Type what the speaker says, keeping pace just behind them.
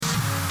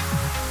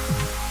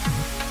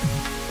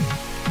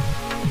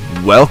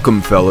Welcome,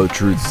 fellow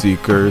truth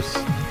seekers.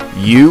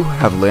 You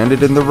have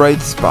landed in the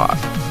right spot.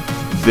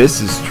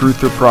 This is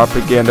Truth or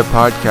Propaganda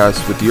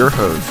Podcast with your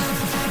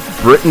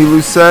hosts, Brittany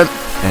Lucette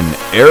and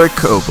Eric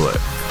Koblet.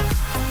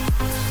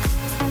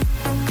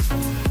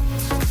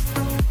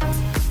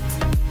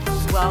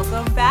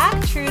 Welcome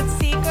back, truth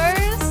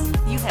seekers.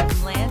 You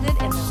have landed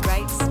in the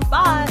right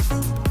spot.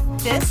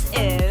 This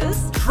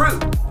is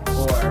Truth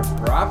or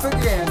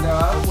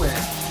Propaganda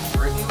with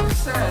Brittany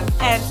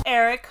Lucette and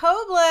Eric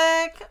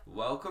Koblet.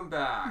 Welcome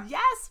back.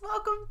 Yes,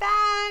 welcome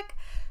back.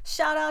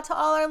 Shout out to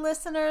all our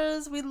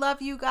listeners. We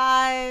love you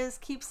guys.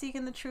 Keep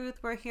seeking the truth.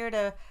 We're here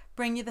to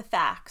bring you the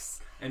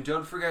facts. And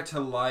don't forget to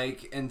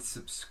like and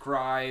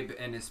subscribe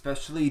and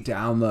especially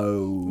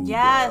download.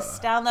 Yes,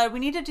 download. We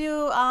need to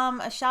do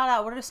a shout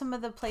out. What are some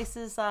of the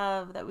places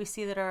that we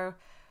see that are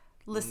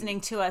listening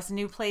to us?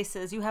 New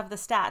places. You have the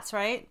stats,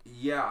 right?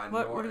 Yeah.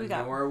 What do we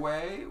got?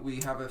 Norway. We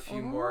have a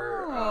few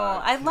more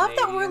I love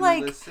that we're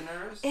like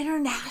listeners.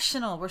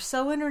 International. We're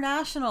so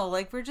international.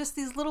 Like we're just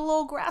these little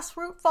old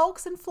grassroots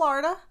folks in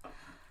Florida.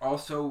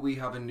 Also, we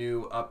have a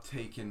new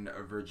uptake in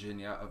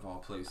Virginia, of all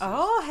places.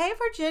 Oh, hey,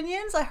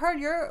 Virginians. I heard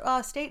your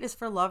state is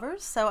for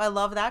lovers, so I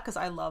love that because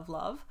I love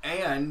love.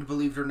 And,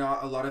 believe it or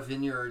not, a lot of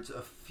vineyards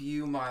a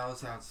few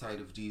miles outside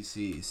of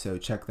D.C., so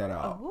check that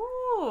out. Ooh.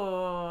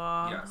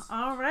 Yes.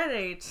 All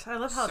right. I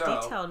love how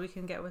detailed we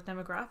can get with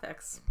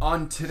demographics.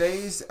 On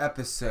today's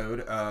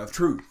episode of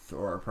Truth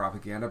or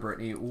Propaganda,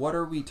 Brittany, what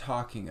are we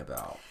talking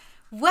about?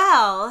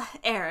 Well,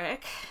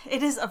 Eric,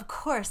 it is, of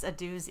course, a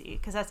doozy,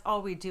 because that's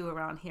all we do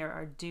around here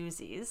are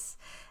doozies.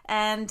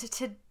 And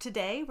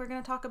today, we're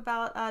going to talk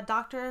about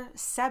Dr.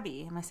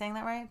 Sebi. Am I saying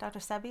that right? Dr.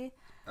 Sebi?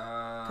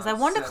 Because I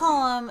wanted to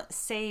call him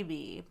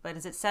Sebi, but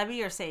is it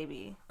Sebi or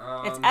Sebi?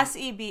 It's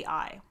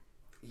S-E-B-I.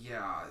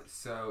 Yeah,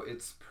 so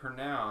it's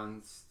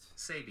pronounced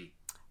Sebi.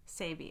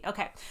 Sebi.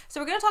 Okay,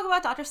 so we're going to talk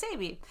about Dr.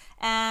 Sebi.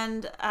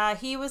 And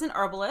he was an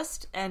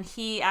herbalist, and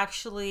he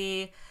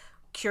actually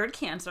cured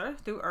cancer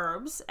through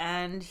herbs,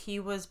 and he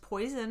was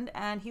poisoned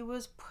and he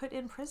was put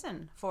in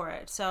prison for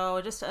it.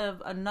 So just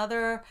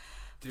another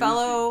doozy.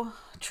 Fellow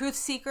truth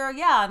seeker,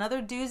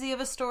 another doozy of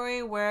a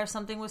story where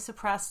something was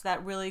suppressed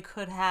that really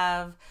could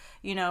have,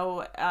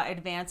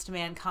 advanced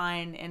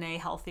mankind in a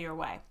healthier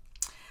way.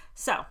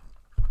 So,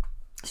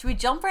 should we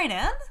jump right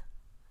in?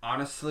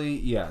 Honestly,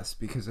 yes,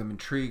 because I'm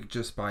intrigued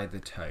just by the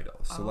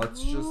title. So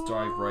let's just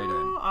dive right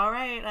in. All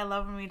right, I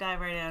love when we dive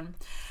right in.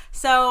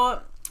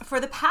 So, for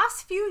the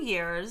past few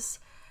years,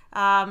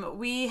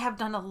 we have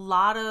done a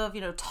lot of,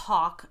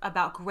 talk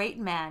about great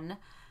men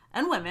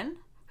and women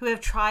who have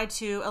tried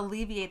to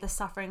alleviate the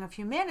suffering of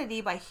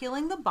humanity by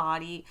healing the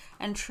body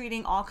and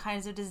treating all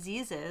kinds of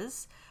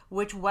diseases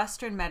which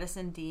Western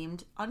medicine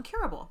deemed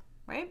uncurable,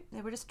 right?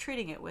 They were just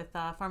treating it with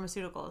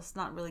pharmaceuticals,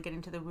 not really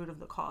getting to the root of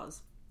the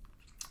cause.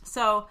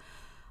 So,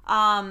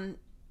 from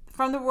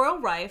the Royal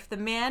Rife, the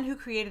man who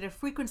created a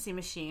frequency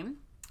machine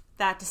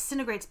that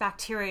disintegrates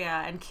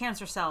bacteria and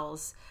cancer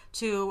cells,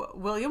 to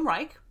William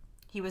Reich.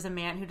 He was a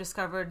man who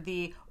discovered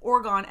the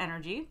orgone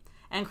energy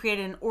and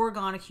created an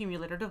orgone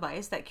accumulator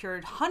device that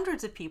cured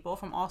hundreds of people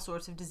from all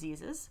sorts of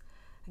diseases.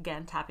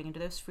 Again, tapping into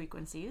those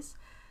frequencies.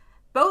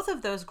 Both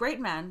of those great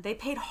men, they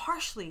paid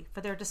harshly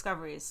for their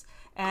discoveries,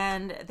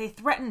 and they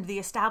threatened the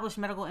established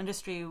medical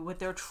industry with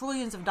their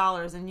trillions of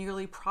dollars in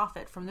yearly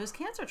profit from those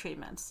cancer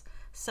treatments.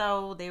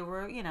 So they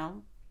were,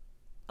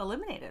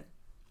 eliminated.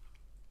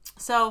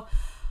 So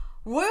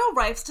Royal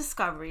Rife's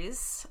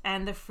discoveries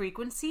and the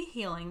frequency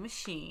healing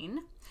machine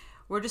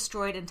were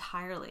destroyed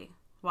entirely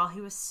while he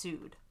was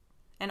sued.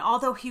 And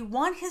although he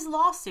won his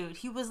lawsuit,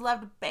 he was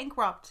left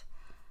bankrupt.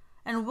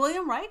 And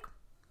William Reich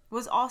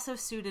was also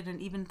sued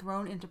and even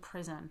thrown into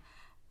prison,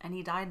 and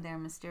he died there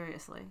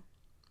mysteriously.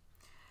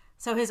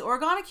 So his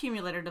orgone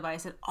accumulator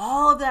device and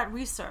all of that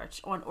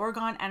research on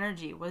orgone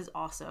energy was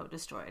also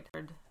destroyed.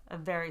 A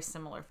very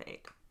similar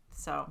fate.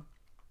 So,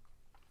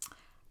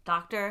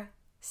 Dr.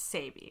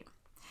 Sebi.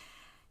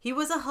 He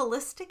was a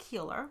holistic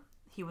healer,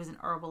 he was an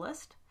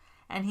herbalist,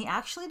 and he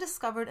actually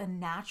discovered a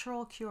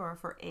natural cure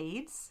for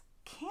AIDS,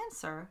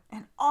 cancer,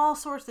 and all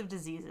sorts of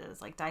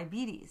diseases like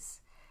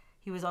diabetes.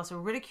 He was also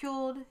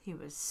ridiculed, he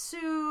was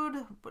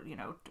sued, but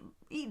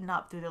eaten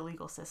up through the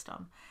legal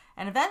system.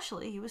 And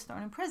eventually he was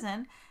thrown in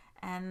prison,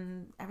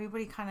 and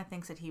everybody kind of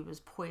thinks that he was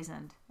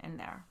poisoned in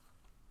there.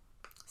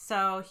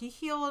 So he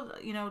healed,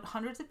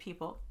 hundreds of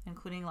people,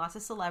 including lots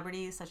of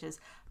celebrities such as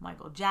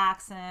Michael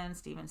Jackson,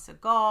 Steven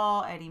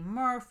Seagal, Eddie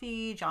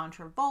Murphy, John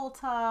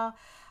Travolta,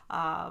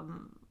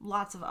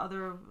 lots of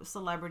other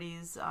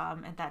celebrities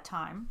at that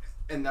time.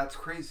 And that's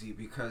crazy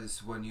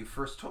because when you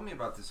first told me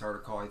about this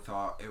article, I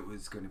thought it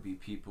was going to be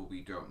people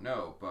we don't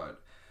know,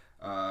 but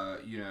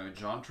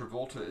John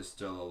Travolta is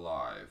still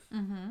alive.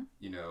 Mm-hmm.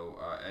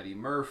 Eddie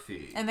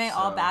Murphy. And they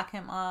all back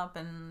him up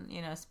and,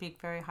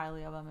 speak very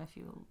highly of him if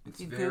you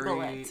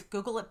Google it.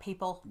 Google it,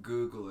 people.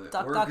 Google it.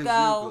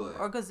 DuckDuckGo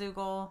or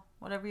Gazoogle,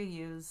 whatever you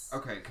use.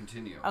 Okay,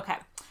 continue. Okay.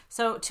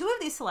 So 2 of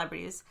these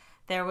celebrities,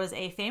 there was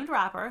a famed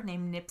rapper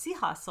named Nipsey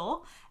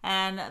Hussle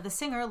and the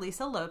singer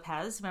Lisa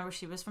Lopez. Remember,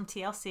 she was from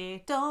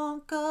TLC.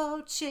 Don't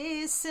go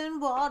chasing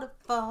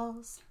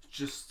waterfalls.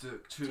 Just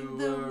stick to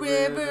the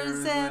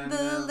rivers and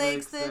the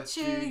lakes that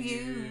you're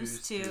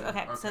used to.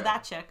 Okay, so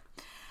that chick.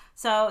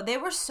 So they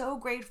were so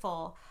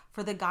grateful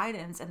for the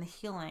guidance and the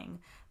healing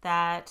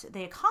that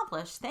they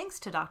accomplished thanks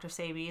to Dr.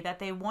 Sebi that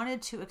they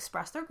wanted to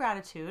express their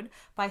gratitude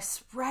by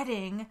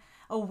spreading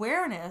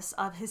awareness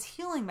of his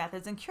healing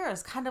methods and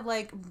cures, kind of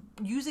like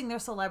using their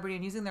celebrity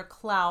and using their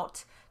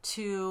clout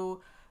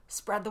to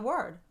spread the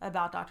word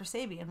about Dr.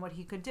 Sebi and what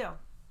he could do.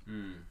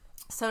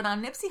 So now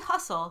Nipsey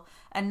Hussle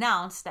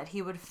announced that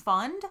he would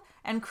fund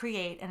and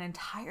create an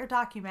entire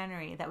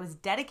documentary that was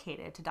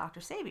dedicated to Dr.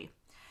 Sebi.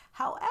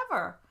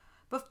 However,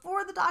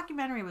 before the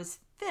documentary was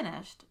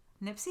finished,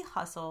 Nipsey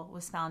Hussle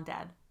was found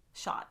dead,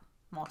 shot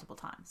multiple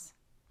times.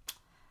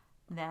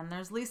 Then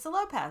there's Lisa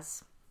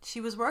Lopez. She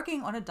was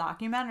working on a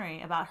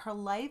documentary about her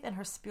life and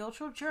her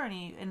spiritual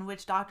journey in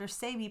which Dr.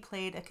 Sebi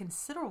played a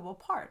considerable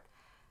part.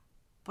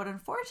 But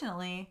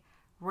unfortunately,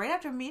 right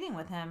after meeting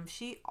with him,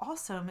 she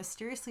also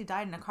mysteriously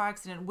died in a car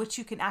accident, which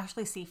you can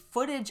actually see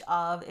footage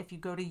of. If you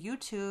go to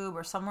YouTube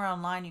or somewhere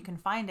online, you can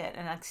find it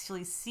and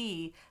actually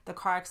see the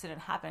car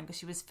accident happen because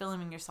she was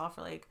filming herself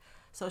for like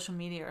social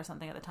media or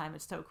something at the time.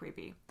 It's so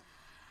creepy.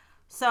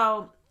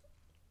 So,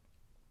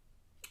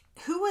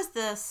 who was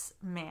this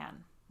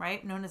man,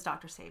 right, known as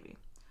Dr. Sebi?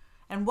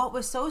 And what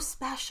was so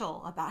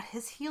special about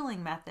his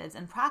healing methods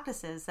and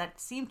practices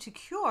that seemed to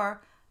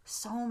cure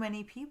so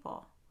many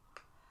people?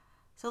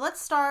 So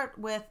let's start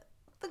with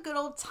the good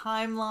old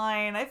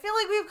timeline. I feel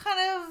like we've kind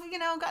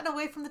of, gotten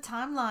away from the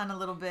timeline a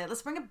little bit.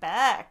 Let's bring it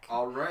back.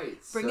 All right.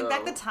 Bringing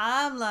back the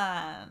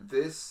timeline.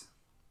 This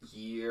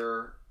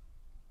year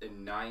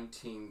in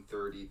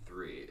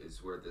 1933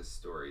 is where this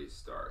story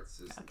starts,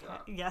 isn't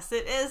that? Yes,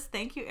 it is.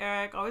 Thank you,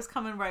 Eric. Always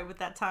coming right with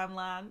that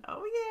timeline.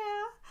 Oh,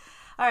 yeah.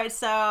 All right,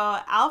 so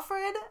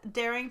Alfred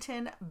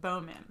Darrington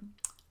Bowman,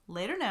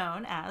 later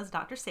known as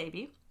Dr.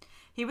 Sebi,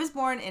 he was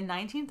born in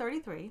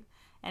 1933,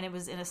 and it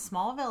was in a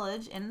small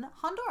village in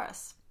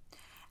Honduras.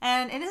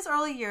 And in his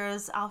early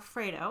years,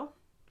 Alfredo,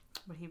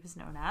 what he was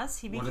known as,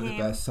 he became... one of the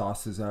best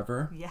sauces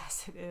ever.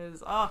 Yes, it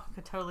is. Oh,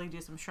 could totally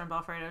do some shrimp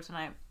Alfredo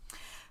tonight.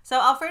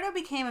 So Alfredo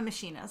became a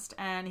machinist,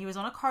 and he was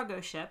on a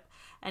cargo ship,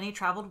 and he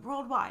traveled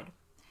worldwide.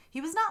 He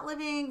was not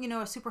living,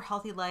 a super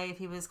healthy life.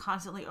 He was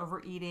constantly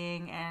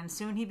overeating, and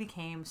soon he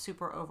became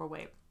super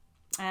overweight.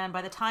 And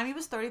by the time he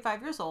was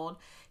 35 years old,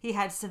 he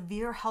had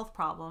severe health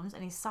problems,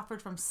 and he suffered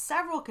from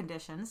several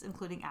conditions,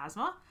 including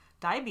asthma,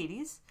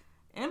 diabetes,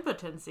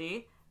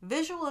 impotency,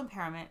 visual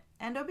impairment,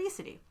 and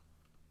obesity.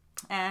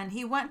 And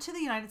he went to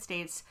the United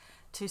States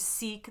to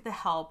seek the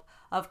help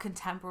of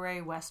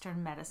contemporary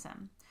Western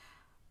medicine.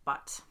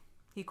 But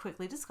he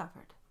quickly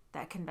discovered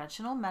that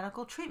conventional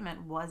medical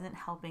treatment wasn't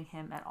helping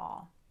him at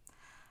all.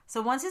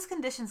 So once his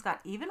conditions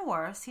got even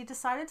worse, he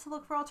decided to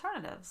look for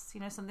alternatives,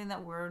 something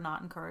that we're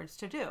not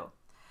encouraged to do.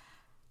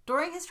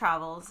 During his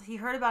travels, he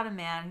heard about a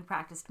man who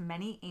practiced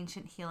many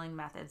ancient healing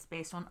methods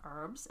based on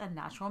herbs and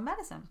natural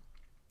medicine.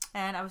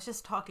 And I was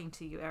just talking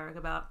to you, Eric,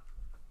 about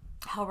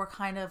how we're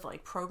kind of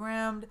like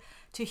programmed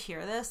to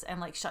hear this and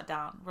like shut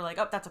down. We're like,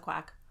 oh, that's a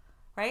quack,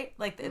 right?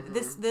 Like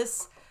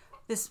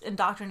this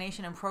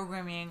indoctrination and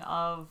programming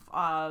of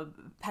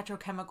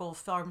petrochemical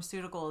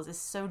pharmaceuticals is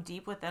so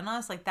deep within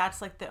us. Like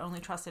that's like the only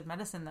trusted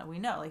medicine that we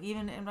know. Like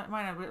even in my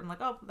mind, I'm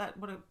like, oh,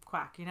 what a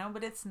quack,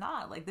 but it's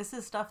not. Like this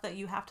is stuff that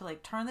you have to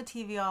like turn the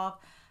TV off,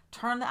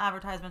 turn the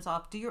advertisements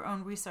off, do your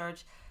own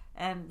research,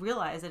 and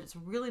realize that it's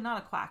really not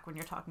a quack when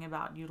you're talking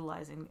about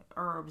utilizing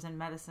herbs and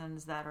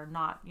medicines that are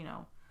not,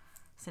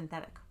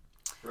 synthetic.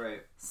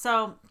 Right.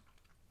 So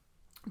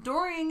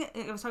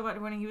I was talking about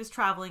when he was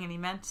traveling and he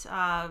met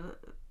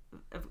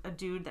a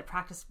dude that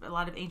practiced a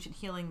lot of ancient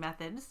healing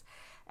methods,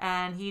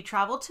 and he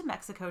traveled to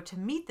Mexico to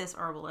meet this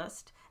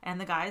herbalist, and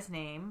the guy's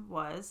name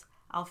was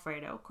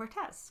Alfredo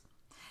Cortez.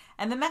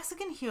 And the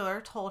Mexican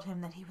healer told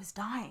him that he was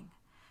dying,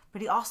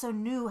 but he also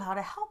knew how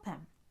to help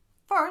him.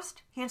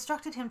 First, he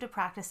instructed him to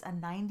practice a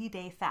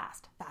 90-day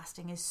fast.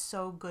 Fasting is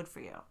so good for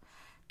you.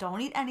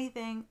 Don't eat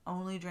anything,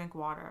 only drink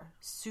water.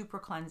 Super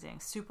cleansing,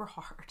 super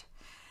hard.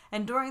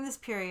 And during this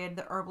period,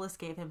 the herbalist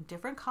gave him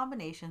different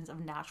combinations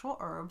of natural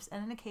herbs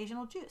and an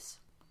occasional juice.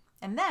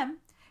 And then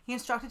he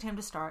instructed him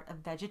to start a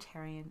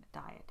vegetarian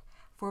diet,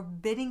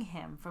 forbidding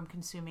him from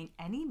consuming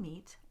any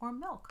meat or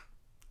milk.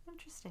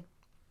 Interesting.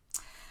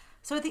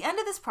 So at the end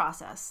of this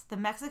process, the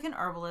Mexican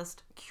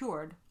herbalist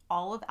cured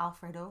all of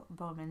Alfredo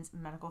Bowman's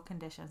medical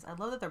conditions. I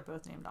love that they're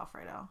both named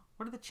Alfredo.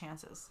 What are the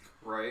chances?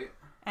 Right.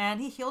 And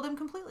he healed him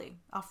completely.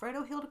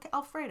 Alfredo healed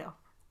Alfredo.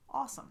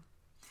 Awesome.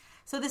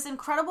 So this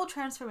incredible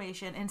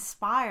transformation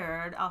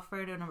inspired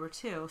Alfredo number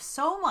 2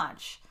 so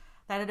much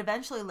that it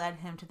eventually led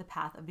him to the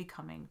path of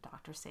becoming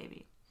Dr.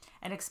 Sebi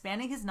and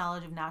expanding his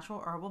knowledge of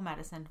natural herbal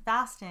medicine,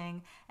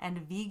 fasting, and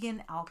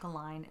vegan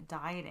alkaline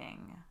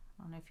dieting.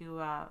 I don't know if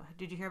you,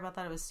 did you hear about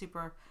that? It was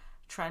super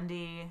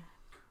trendy.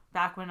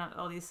 back when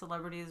all these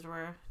celebrities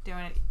were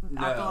doing it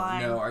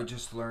alkaline. No, I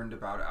just learned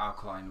about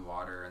alkaline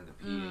water and the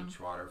pH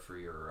water for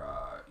your,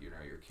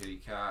 your kitty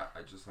cat.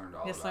 I just learned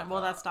all about that.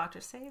 Well, that's Dr.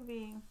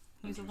 Sebi.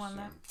 He's the one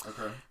that...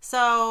 Okay.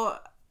 So,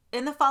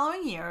 in the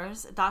following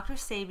years, Dr.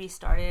 Sebi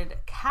started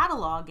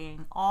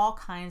cataloging all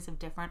kinds of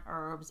different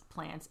herbs,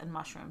 plants, and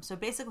mushrooms. So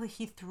basically,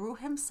 he threw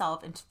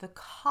himself into the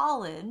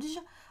college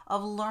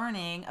of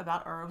learning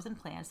about herbs and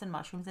plants and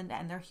mushrooms and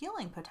their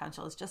healing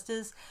potentials. Just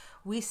as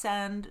we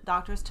send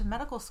doctors to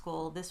medical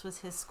school, this was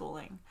his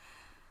schooling.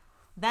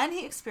 Then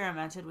he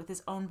experimented with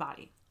his own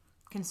body,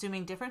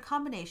 consuming different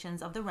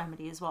combinations of the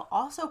remedies while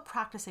also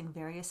practicing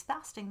various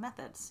fasting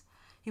methods.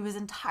 He was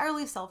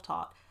entirely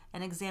self-taught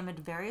and examined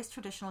various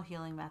traditional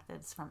healing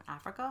methods from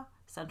Africa,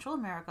 Central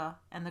America,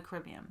 and the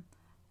Caribbean.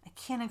 I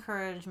can't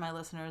encourage my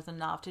listeners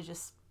enough to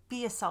just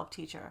be a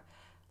self-teacher.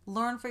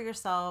 Learn for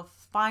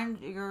yourself, find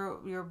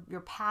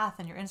your path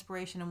and your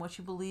inspiration and what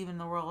you believe in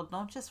the world.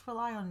 Don't just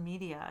rely on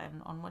media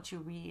and on what you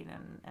read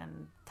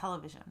and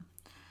television.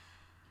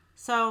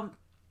 So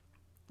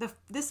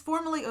this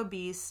formerly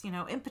obese,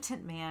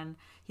 impotent man,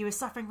 he was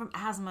suffering from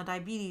asthma,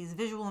 diabetes,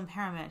 visual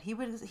impairment.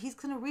 He's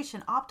going to reach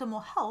an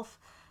optimal health,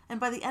 and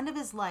by the end of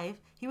his life,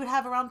 he would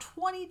have around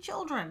 20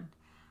 children.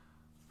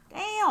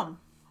 Damn.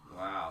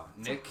 Wow.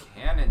 Nick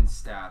Cannon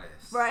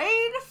status.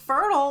 Right?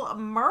 Fertile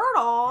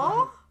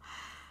Myrtle.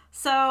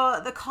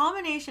 So the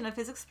combination of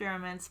his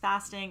experiments,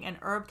 fasting, and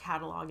herb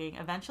cataloging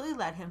eventually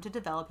led him to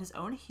develop his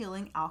own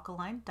healing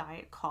alkaline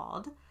diet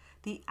called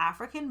the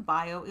African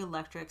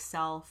Bioelectric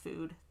Cell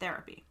Food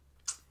Therapy.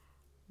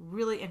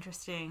 Really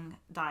interesting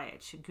diet.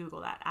 You should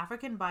Google that.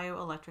 African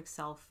Bioelectric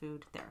Cell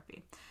Food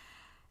Therapy.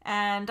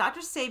 And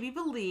Dr. Sebi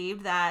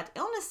believed that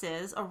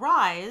illnesses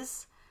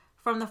arise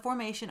from the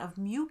formation of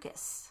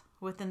mucus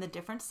within the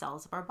different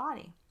cells of our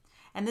body.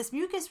 And this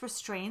mucus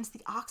restrains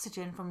the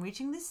oxygen from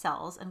reaching these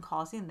cells and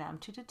causing them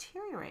to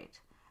deteriorate.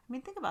 I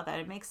mean, think about that.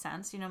 It makes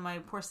sense. My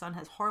poor son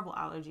has horrible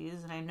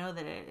allergies, and I know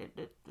that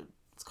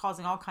it's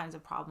causing all kinds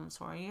of problems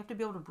for him. You have to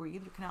be able to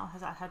breathe. Your canal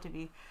has had to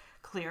be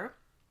clear.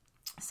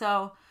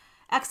 So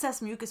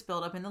excess mucus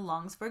buildup in the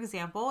lungs, for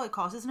example, it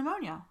causes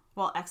pneumonia,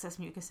 while excess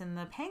mucus in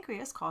the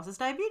pancreas causes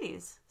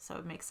diabetes. So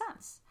it makes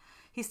sense.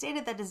 He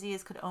stated that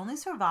disease could only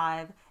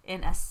survive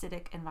in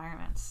acidic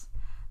environments.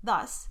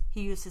 Thus,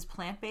 he used his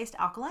plant-based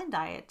alkaline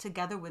diet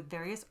together with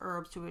various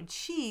herbs to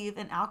achieve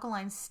an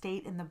alkaline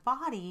state in the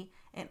body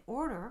in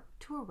order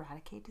to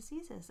eradicate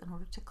diseases, in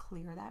order to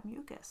clear that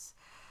mucus.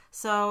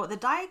 So the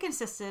diet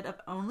consisted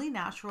of only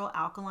natural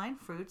alkaline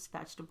fruits,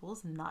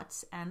 vegetables,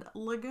 nuts, and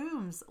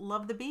legumes.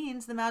 Love the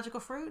beans, the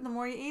magical fruit. The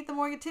more you eat, the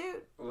more you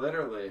toot.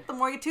 Literally. The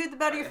more you toot, the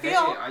better you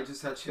feel. Hey, I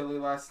just had chili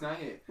last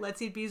night.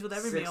 Let's eat beans with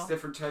every 6 meal. 6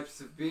 different types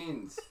of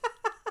beans.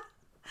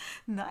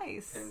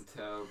 Nice.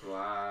 Pinto,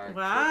 black.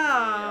 Wow.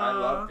 I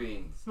love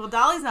beans. Well,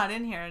 Dolly's not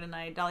in here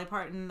tonight. Dolly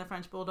Parton, the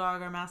French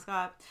Bulldog, our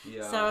mascot.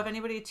 Yeah. So if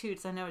anybody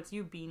toots, I know it's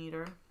you, bean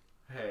eater.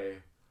 Hey,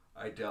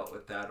 I dealt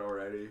with that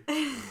already.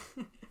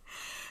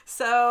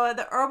 So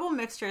the herbal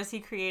mixtures he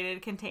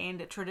created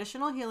contained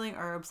traditional healing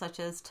herbs such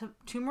as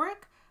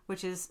turmeric,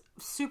 which is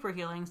super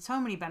healing, so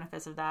many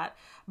benefits of that,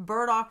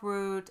 burdock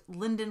root,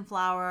 linden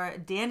flower,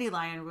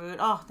 dandelion root.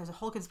 Oh, there's a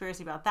whole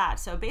conspiracy about that.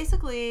 So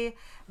basically,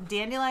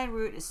 dandelion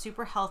root is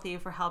super healthy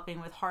for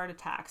helping with heart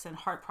attacks and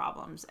heart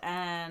problems.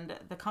 And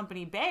the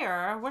company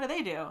Bayer, what do? What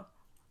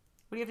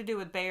do you have to do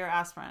with Bayer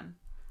aspirin?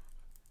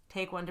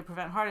 Take one to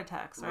prevent heart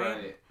attacks,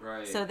 right?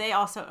 Right. So they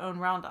also own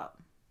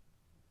Roundup,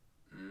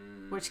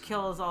 which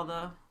kills all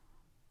the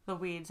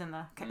weeds and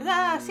the...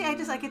 See,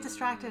 I get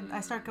distracted. I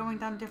start going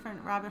down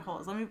different rabbit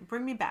holes.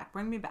 Bring me back.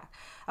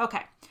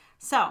 Okay,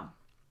 so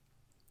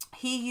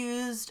he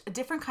used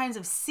different kinds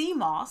of sea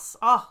moss.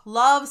 Oh,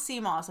 love sea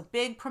moss. A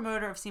big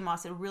promoter of sea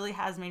moss. It really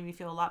has made me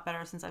feel a lot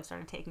better since I've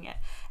started taking it.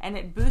 And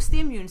it boosts the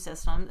immune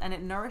system, and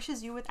it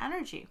nourishes you with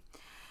energy.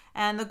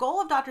 And the goal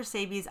of Dr.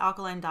 Sebi's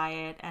alkaline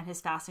diet and his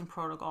fasting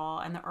protocol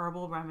and the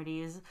herbal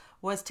remedies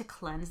was to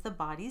cleanse the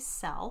body's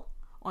cell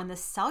on the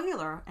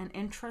cellular and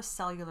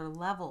intracellular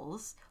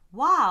levels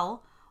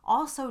while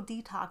also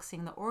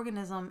detoxing the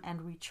organism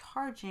and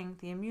recharging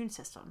the immune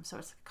system. So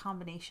it's a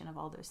combination of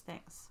all those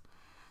things.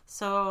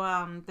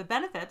 So the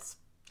benefits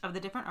of the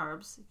different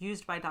herbs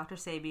used by Dr.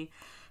 Sebi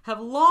have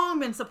long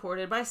been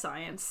supported by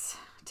science,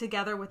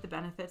 together with the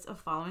benefits of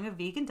following a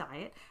vegan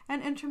diet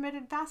and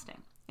intermittent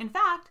fasting. In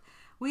fact,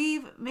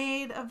 we've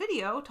made a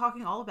video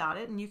talking all about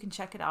it, and you can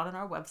check it out on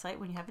our website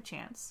when you have a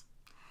chance.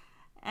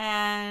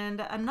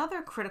 And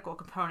another critical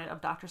component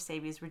of Dr.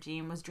 Sebi's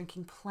regime was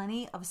drinking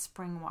plenty of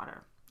spring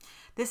water.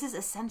 This is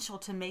essential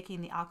to making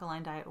the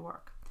alkaline diet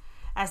work,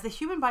 as the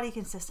human body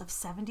consists of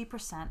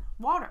 70%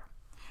 water.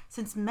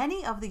 Since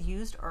many of the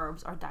used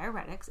herbs are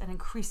diuretics and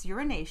increase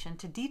urination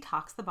to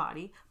detox the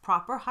body,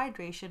 proper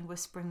hydration with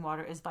spring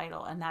water is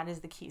vital, and that is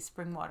the key,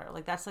 spring water.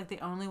 That's the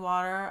only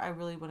water I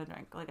really want to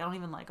drink. I don't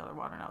even like other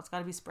water now. It's got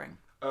to be spring.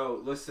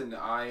 Oh, listen,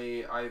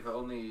 I've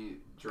only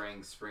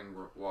drank spring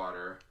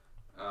water.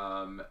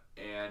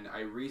 And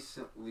I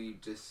recently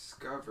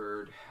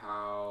discovered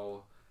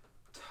how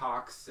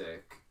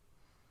toxic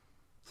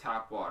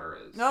tap water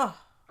is. Oh,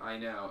 I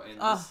know, and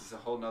this is a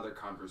whole nother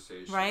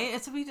conversation. Right?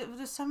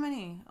 There's so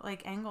many,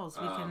 like, angles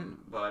we can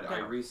But go. I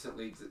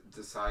recently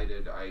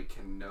decided I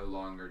can no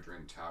longer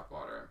drink tap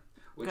water,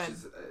 which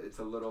is, it's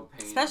a little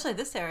pain. Especially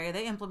this area,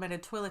 they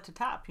implemented toilet to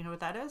tap. You know what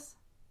that is?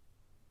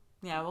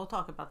 Yeah, we'll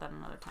talk about that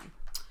another time.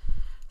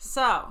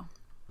 So,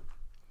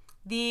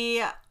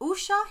 the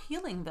Usha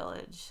Healing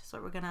Village is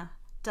what we're going to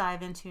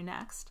dive into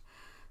next.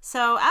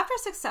 So, after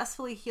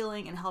successfully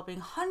healing and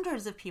helping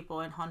hundreds of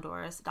people in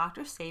Honduras,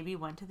 Dr. Sebi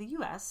went to the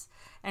U.S.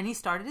 and he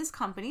started his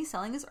company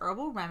selling his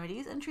herbal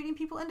remedies and treating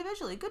people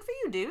individually. Good for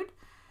you, dude.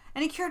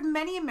 And he cured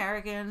many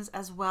Americans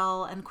as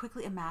well and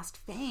quickly amassed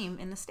fame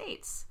in the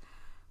States.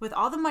 With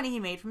all the money he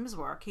made from his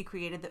work, he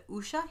created the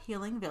Usha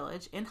Healing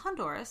Village in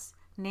Honduras,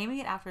 naming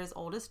it after his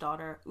oldest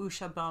daughter,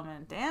 Usha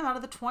Bowman. Damn, out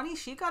of the 20,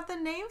 she got the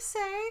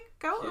namesake.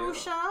 Go, cute.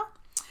 Usha.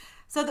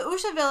 So the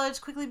Usha Village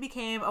quickly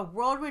became a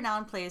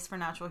world-renowned place for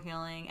natural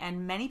healing,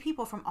 and many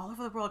people from all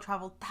over the world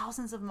traveled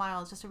thousands of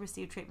miles just to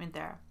receive treatment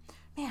there.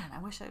 Man,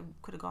 I wish I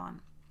could have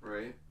gone.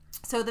 Right.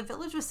 So the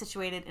village was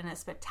situated in a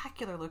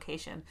spectacular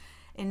location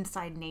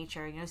inside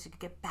nature, so you could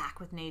get back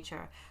with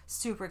nature.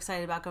 Super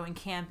excited about going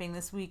camping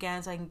this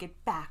weekend so I can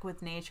get back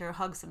with nature,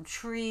 hug some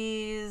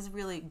trees,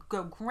 really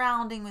go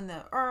grounding in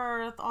the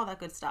earth, all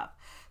that good stuff.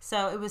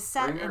 So it was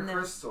set in this...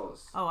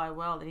 crystals. Oh, I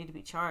will. They need to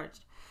be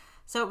charged.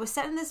 So it was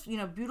set in this,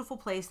 beautiful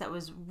place that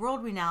was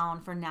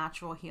world-renowned for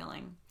natural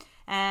healing.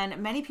 And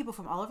many people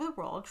from all over the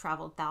world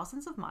traveled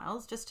thousands of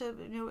miles just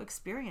to,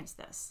 experience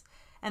this.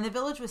 And the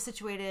village was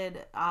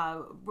situated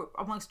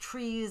amongst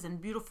trees and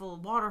beautiful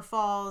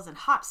waterfalls and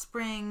hot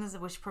springs,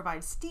 which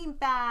provide steam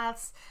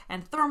baths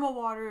and thermal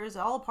waters,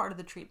 all part of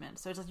the treatment.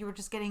 So it's like you were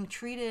just getting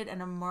treated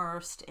and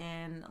immersed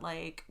in,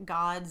 like,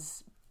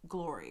 God's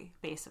glory,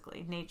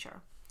 basically,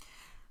 nature.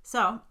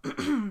 So...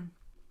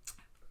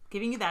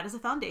 Giving you that as a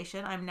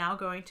foundation, I'm now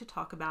going to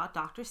talk about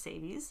Dr.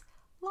 Sebi's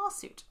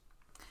lawsuit.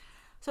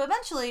 So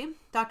eventually,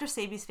 Dr.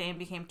 Sebi's fame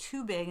became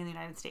too big in the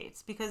United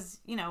States because,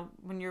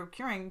 when you're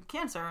curing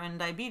cancer and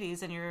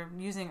diabetes and you're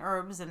using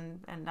herbs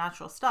and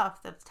natural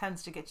stuff, that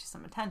tends to get you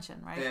some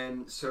attention, right?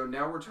 And so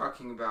now we're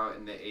talking about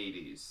in the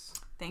 80s.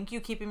 Thank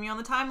you, keeping me on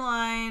the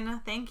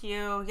timeline. Thank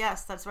you.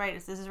 Yes, that's right.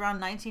 This is around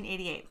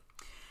 1988.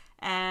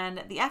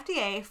 And the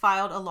FDA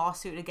filed a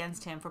lawsuit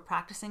against him for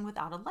practicing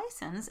without a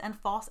license and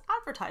false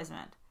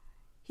advertisement.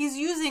 He's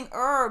using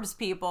herbs,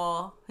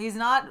 people. He's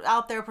not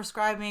out there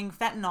prescribing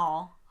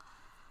fentanyl.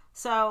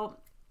 So,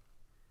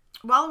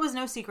 while it was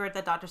no secret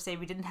that Dr.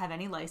 Sebi didn't have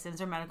any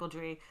license or medical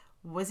degree,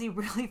 was he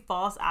really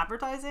false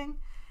advertising?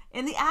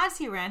 In the ads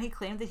he ran, he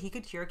claimed that he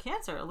could cure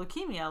cancer,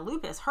 leukemia,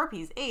 lupus,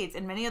 herpes, AIDS,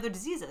 and many other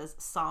diseases,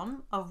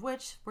 some of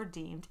which were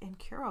deemed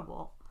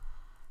incurable.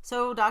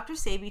 So, Dr.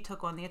 Sebi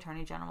took on the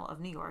Attorney General of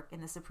New York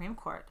in the Supreme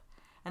Court,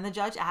 and the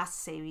judge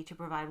asked Sebi to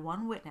provide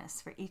one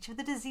witness for each of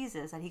the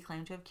diseases that he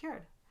claimed to have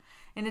cured.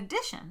 In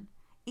addition,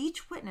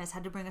 each witness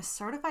had to bring a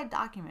certified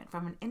document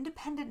from an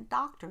independent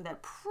doctor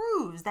that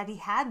proves that he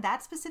had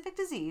that specific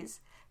disease,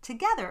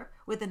 together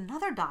with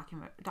another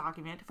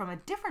document from a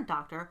different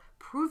doctor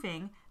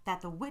proving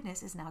that the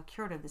witness is now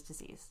cured of this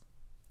disease.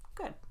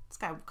 Good. This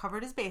guy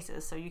covered his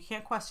bases, so you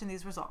can't question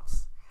these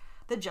results.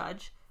 The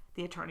judge,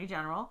 the Attorney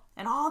General,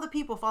 and all the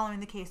people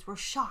following the case were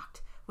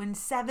shocked when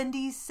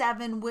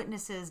 77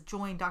 witnesses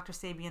joined Dr.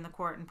 Sebi in the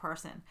court in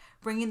person,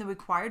 bringing the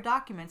required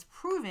documents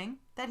proving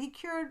that he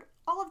cured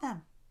all of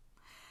them.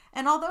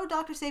 And although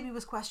Dr. Sebi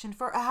was questioned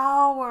for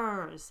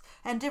hours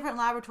and different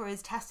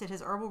laboratories tested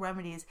his herbal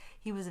remedies,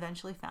 he was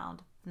eventually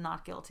found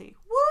not guilty.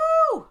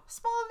 Woo!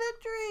 Small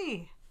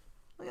victory!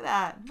 Look at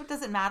that. But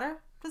does it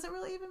matter? Does it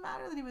really even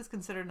matter that he was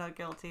considered not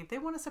guilty? If they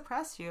want to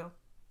suppress you,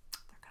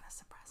 they're going to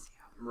suppress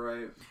you.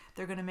 Right.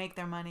 They're going to make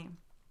their money.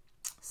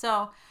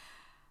 So...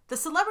 the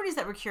celebrities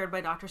that were cured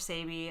by Dr.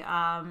 Sebi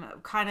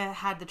kind of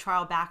had the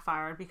trial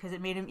backfired because it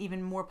made him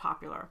even more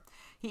popular.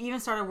 He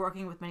even started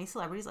working with many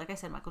celebrities, like I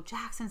said, Michael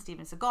Jackson,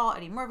 Steven Seagal,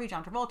 Eddie Murphy,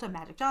 John Travolta,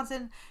 Magic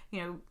Johnson,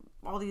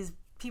 all these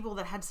people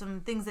that had some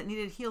things that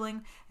needed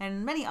healing,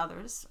 and many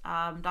others.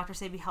 Dr.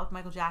 Sebi helped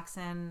Michael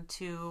Jackson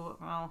to,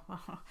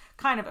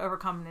 kind of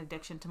overcome an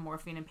addiction to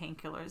morphine and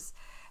painkillers.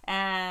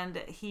 And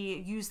he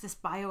used this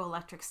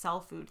bioelectric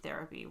cell food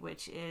therapy,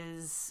 which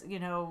is,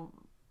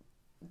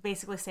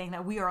 basically saying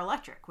that we are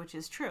electric, which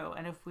is true.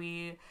 And if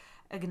we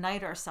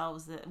ignite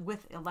ourselves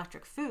with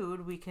electric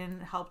food, we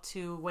can help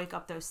to wake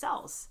up those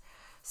cells.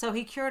 So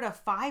he cured a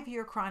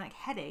 5-year chronic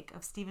headache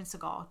of Steven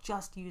Seagal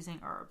just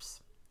using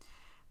herbs.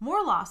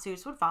 More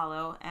lawsuits would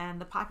follow, and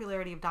the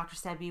popularity of Dr.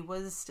 Sebi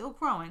was still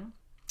growing.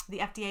 The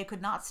FDA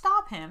could not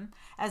stop him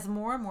as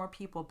more and more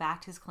people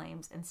backed his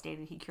claims and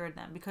stated he cured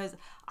them, because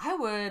I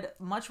would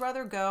much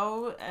rather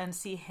go and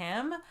see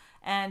him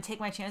and take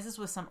my chances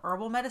with some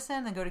herbal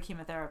medicine than go to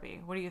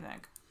chemotherapy. What do you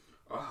think?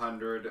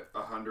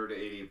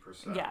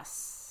 180%.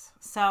 Yes.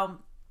 So,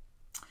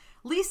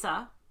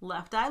 Lisa,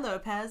 Left Eye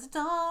Lopez,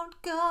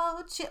 don't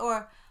go,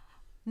 or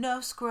no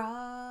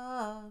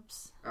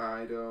scrubs.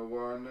 I don't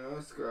want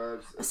no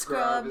scrubs. A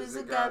scrub is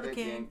a guy that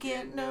can't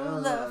get no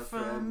love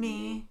from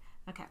me.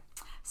 Okay.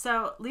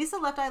 So Lisa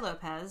Left Eye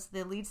Lopez,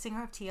 the lead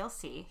singer of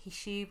TLC,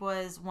 she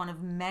was one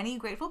of many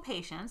grateful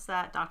patients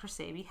that Dr.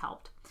 Sebi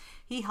helped.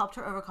 He helped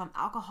her overcome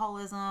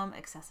alcoholism,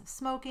 excessive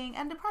smoking,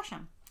 and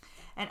depression.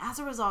 And as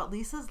a result,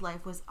 Lisa's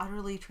life was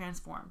utterly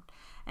transformed.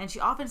 And she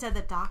often said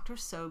that Dr.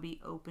 Sebi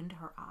opened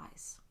her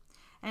eyes.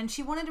 And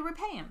she wanted to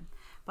repay him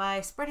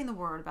by spreading the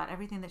word about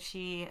everything that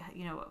she,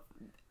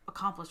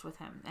 accomplished with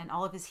him and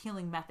all of his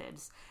healing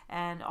methods,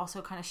 and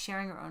also kind of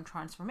sharing her own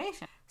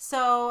transformation.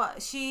 So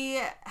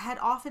she had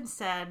often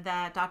said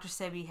that Dr.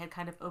 Sebi had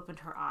kind of opened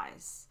her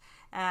eyes,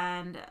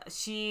 and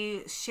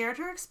she shared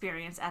her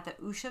experience at the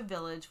Usha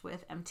village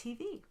with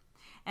MTV.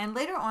 And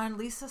later on,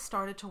 Lisa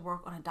started to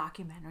work on a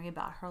documentary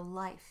about her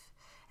life.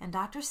 And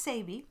Dr.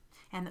 Sebi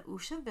and the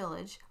Usha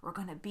village were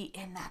going to be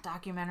in that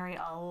documentary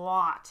a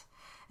lot.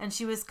 And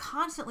she was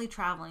constantly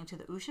traveling to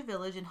the Usha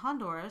village in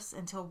Honduras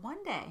until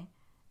one day,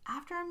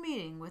 after a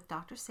meeting with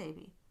Dr.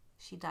 Sebi,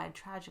 she died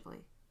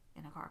tragically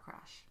in a car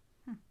crash.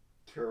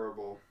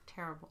 Terrible.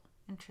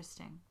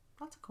 Interesting.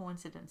 Lots of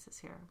coincidences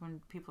here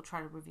when people try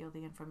to reveal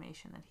the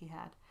information that he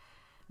had.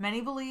 Many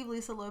believe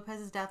Lisa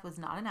Lopez's death was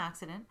not an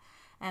accident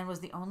and was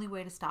the only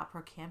way to stop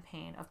her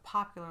campaign of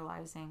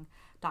popularizing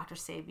Dr.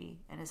 Sebi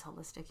and his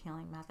holistic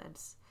healing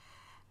methods.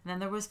 And then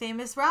there was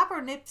famous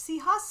rapper Nipsey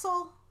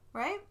Hussle,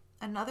 right?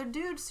 Another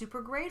dude,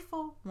 super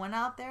grateful, went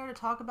out there to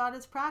talk about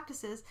his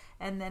practices,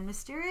 and then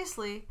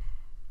mysteriously,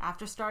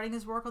 after starting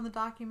his work on the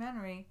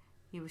documentary,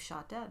 he was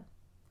shot dead.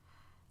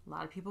 A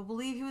lot of people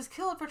believe he was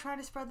killed for trying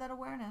to spread that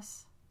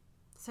awareness.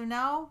 So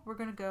now we're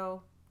going to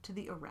go to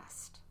the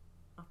arrest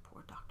of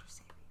poor Dr.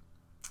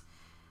 Sebi.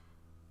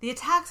 The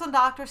attacks on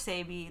Dr.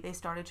 Sebi, they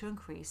started to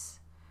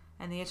increase,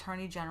 and the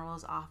Attorney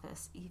General's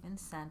office even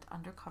sent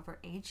undercover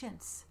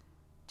agents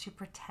to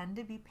pretend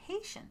to be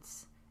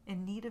patients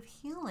in need of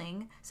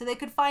healing so they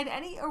could find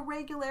any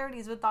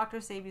irregularities with Dr.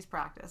 Sebi's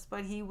practice.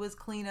 But he was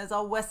clean as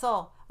a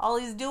whistle. All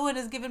he's doing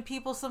is giving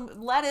people some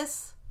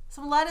lettuce,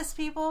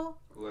 people.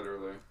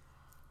 Literally.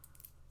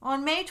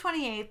 On May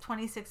 28th,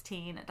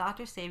 2016,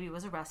 Dr. Sebi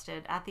was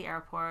arrested at the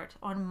airport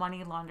on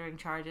money laundering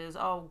charges.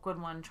 Oh, good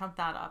one. Trump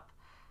that up.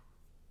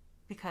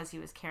 Because he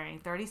was carrying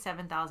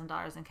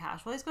 $37,000 in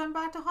cash. Well, he's going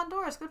back to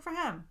Honduras. Good for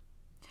him.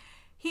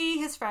 He,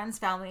 his friends,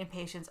 family, and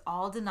patients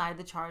all denied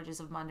the charges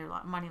of money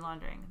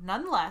laundering.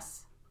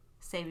 Nonetheless,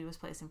 Sebi was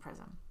placed in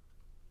prison.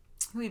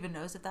 Who even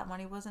knows if that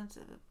money wasn't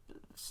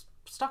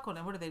stuck on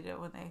him? What do they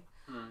do when they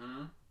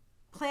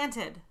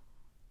planted?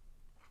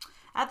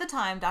 At the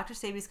time, Dr.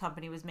 Sebi's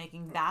company was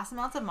making vast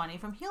amounts of money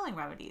from healing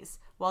remedies,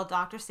 while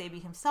Dr.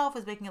 Sebi himself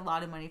was making a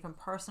lot of money from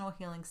personal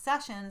healing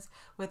sessions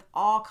with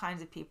all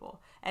kinds of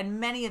people.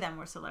 And many of them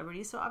were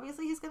celebrities, so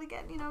obviously he's going to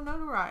get,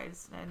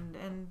 notarized,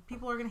 and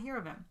people are going to hear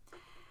of him.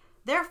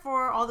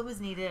 Therefore, all that was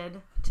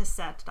needed to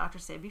set Dr.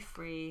 Sebi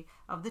free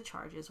of the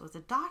charges was a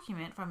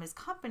document from his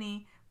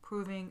company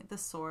proving the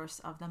source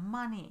of the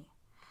money.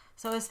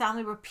 So his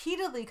family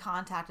repeatedly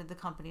contacted the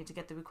company to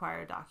get the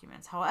required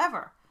documents.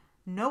 However,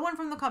 no one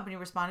from the company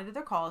responded to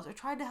their calls or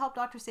tried to help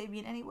Dr. Sebi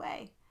in any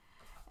way.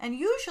 And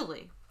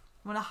usually,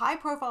 when a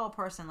high-profile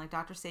person like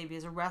Dr. Sebi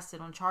is arrested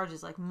on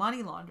charges like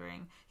money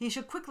laundering, he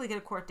should quickly get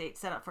a court date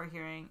set up for a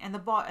hearing, and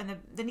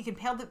then he can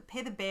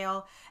pay the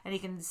bail, and he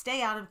can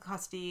stay out of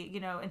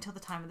custody, until the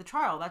time of the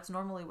trial. That's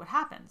normally what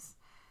happens.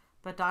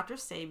 But Dr.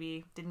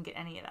 Sebi didn't get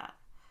any of that.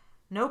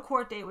 No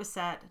court date was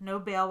set. No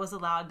bail was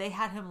allowed. They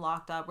had him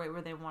locked up right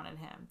where they wanted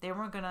him. They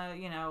weren't going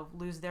to,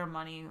 lose their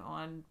money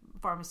on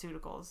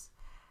pharmaceuticals.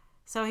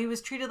 So he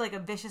was treated like a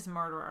vicious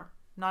murderer,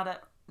 not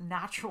a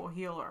natural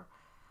healer.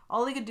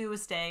 All he could do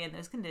was stay in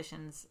those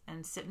conditions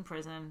and sit in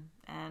prison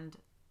and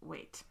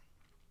wait.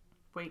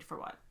 Wait for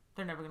what?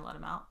 They're never going to let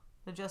him out.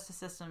 The justice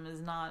system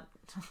is not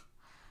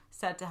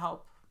set to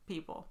help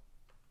people.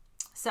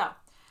 So,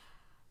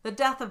 the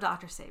death of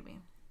Dr. Sebi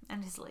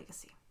and his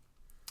legacy.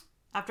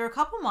 After a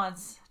couple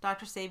months,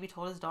 Dr. Sebi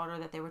told his daughter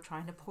that they were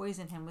trying to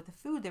poison him with the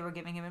food they were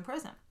giving him in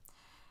prison.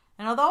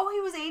 And although he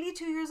was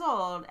 82 years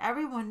old,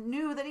 everyone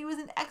knew that he was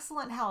in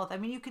excellent health. I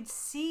mean, you could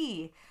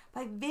see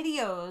by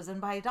videos and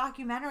by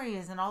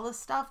documentaries and all this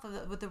stuff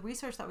with the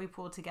research that we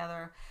pulled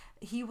together,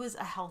 he was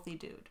a healthy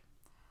dude.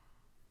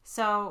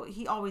 So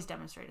he always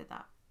demonstrated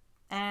that.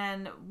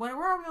 And where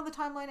are we on the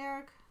timeline,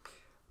 Eric?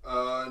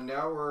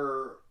 Now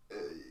we're,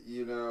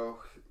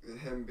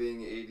 him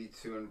being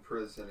 82 in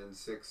prison in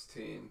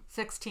 16.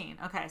 16.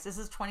 Okay, so this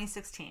is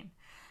 2016.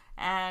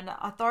 And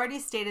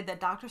authorities stated that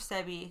Dr.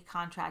 Sebi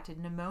contracted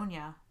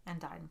pneumonia and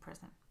died in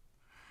prison.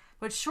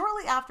 But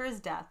shortly after his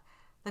death,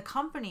 the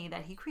company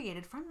that he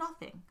created from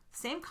nothing, the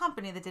same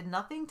company that did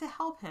nothing to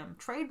help him,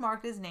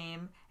 trademarked his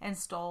name and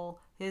stole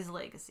his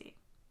legacy.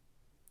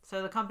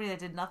 So the company that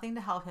did nothing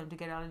to help him to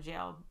get out of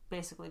jail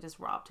basically just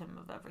robbed him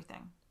of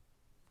everything.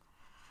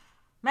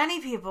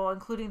 Many people,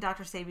 including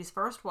Dr. Sebi's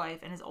first wife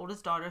and his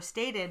oldest daughter,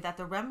 stated that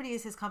the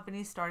remedies his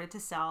company started to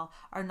sell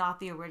are not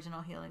the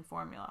original healing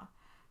formula.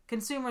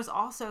 Consumers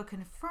also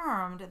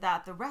confirmed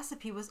that the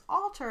recipe was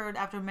altered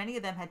after many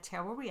of them had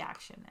terrible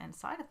reaction and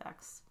side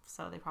effects.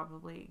 So they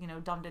probably,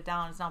 dumbed it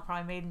down. It's now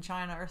probably made in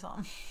China or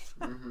something.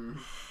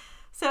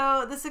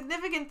 So the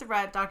significant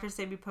threat Dr.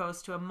 Sebi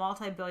posed to a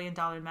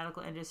multi-billion-dollar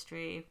medical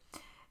industry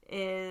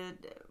is,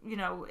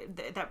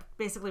 that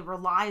basically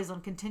relies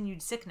on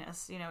continued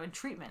sickness, and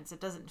treatments.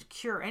 It doesn't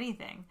cure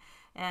anything,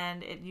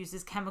 and it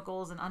uses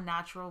chemicals in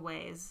unnatural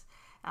ways.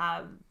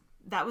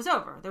 That was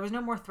over. There was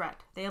no more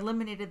threat. They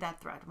eliminated that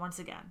threat once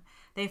again.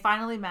 They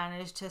finally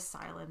managed to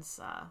silence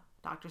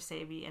Dr.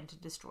 Sebi and to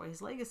destroy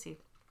his legacy.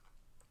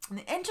 And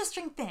the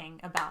interesting thing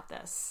about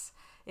this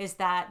is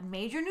that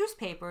major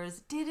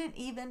newspapers didn't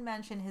even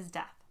mention his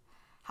death.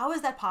 How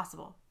is that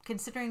possible?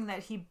 Considering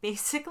that he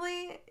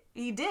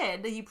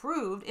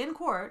proved in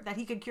court that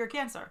he could cure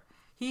cancer.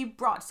 He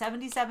brought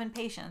 77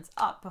 patients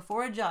up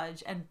before a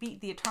judge and beat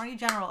the Attorney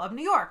General of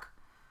New York,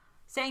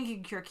 saying he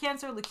could cure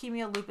cancer,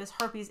 leukemia, lupus,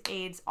 herpes,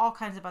 AIDS, all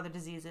kinds of other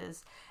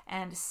diseases,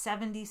 and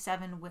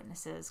 77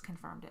 witnesses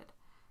confirmed it.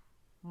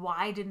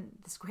 Why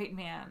didn't this great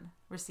man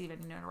receive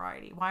any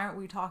notoriety? Why aren't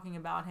we talking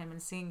about him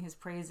and singing his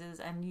praises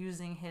and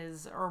using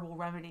his herbal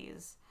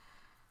remedies?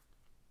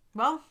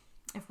 Well,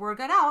 if word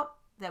got out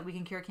that we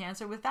can cure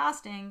cancer with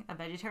fasting, a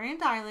vegetarian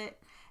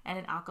diet, and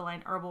an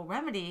alkaline herbal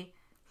remedy,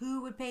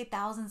 who would pay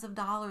thousands of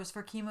dollars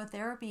for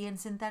chemotherapy and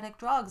synthetic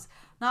drugs?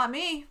 Not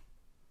me.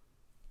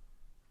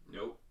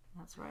 Nope.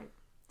 That's right.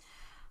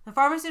 The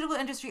pharmaceutical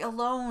industry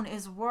alone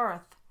is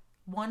worth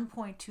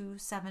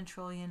 $1.27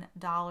 trillion,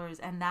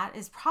 and that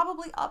is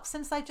probably up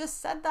since I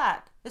just said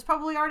that. It's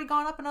probably already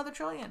gone up another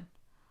trillion.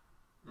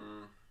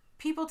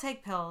 People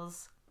take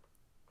pills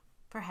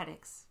for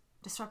headaches,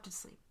 disrupted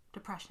sleep,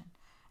 depression,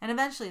 and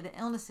eventually the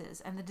illnesses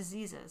and the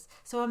diseases.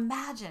 So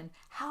imagine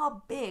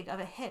how big of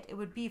a hit it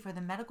would be for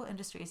the medical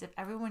industries if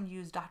everyone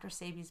used Dr.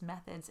 Sebi's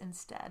methods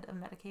instead of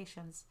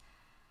medications.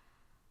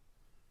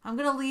 I'm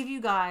going to leave you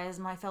guys,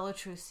 my fellow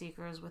truth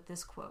seekers, with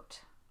this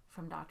quote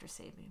from Dr.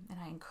 Sebi, and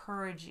I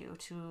encourage you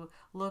to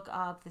look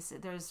up this.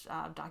 There's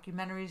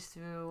documentaries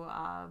through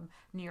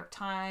New York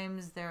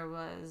Times. There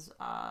was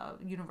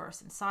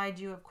Universe Inside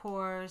You, of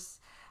course.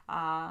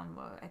 I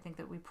think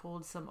that we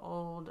pulled some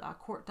old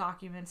court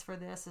documents for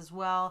this as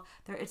well.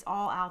 It's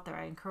all out there.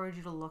 I encourage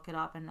you to look it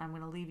up, and I'm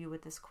going to leave you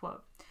with this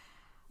quote.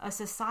 A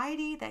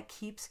society that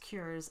keeps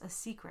cures a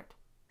secret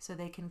so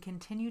they can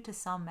continue to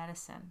sell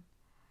medicine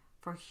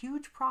for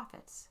huge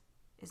profits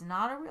is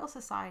not a real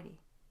society,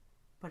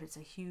 but it's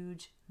a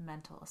huge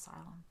mental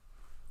asylum.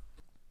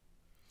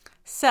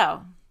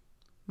 So,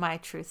 my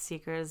truth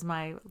seekers,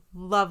 my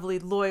lovely,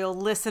 loyal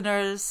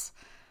listeners,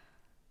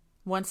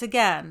 once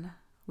again,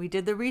 we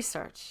did the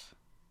research.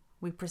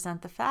 We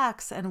present the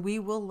facts, and we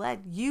will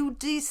let you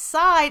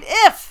decide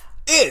if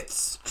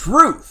it's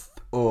truth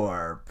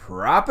or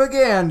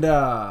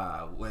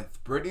propaganda with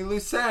Brittany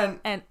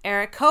Lucent and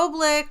Eric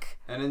Koblik.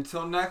 And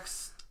until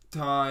next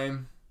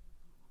time,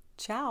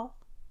 ciao.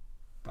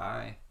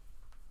 bye.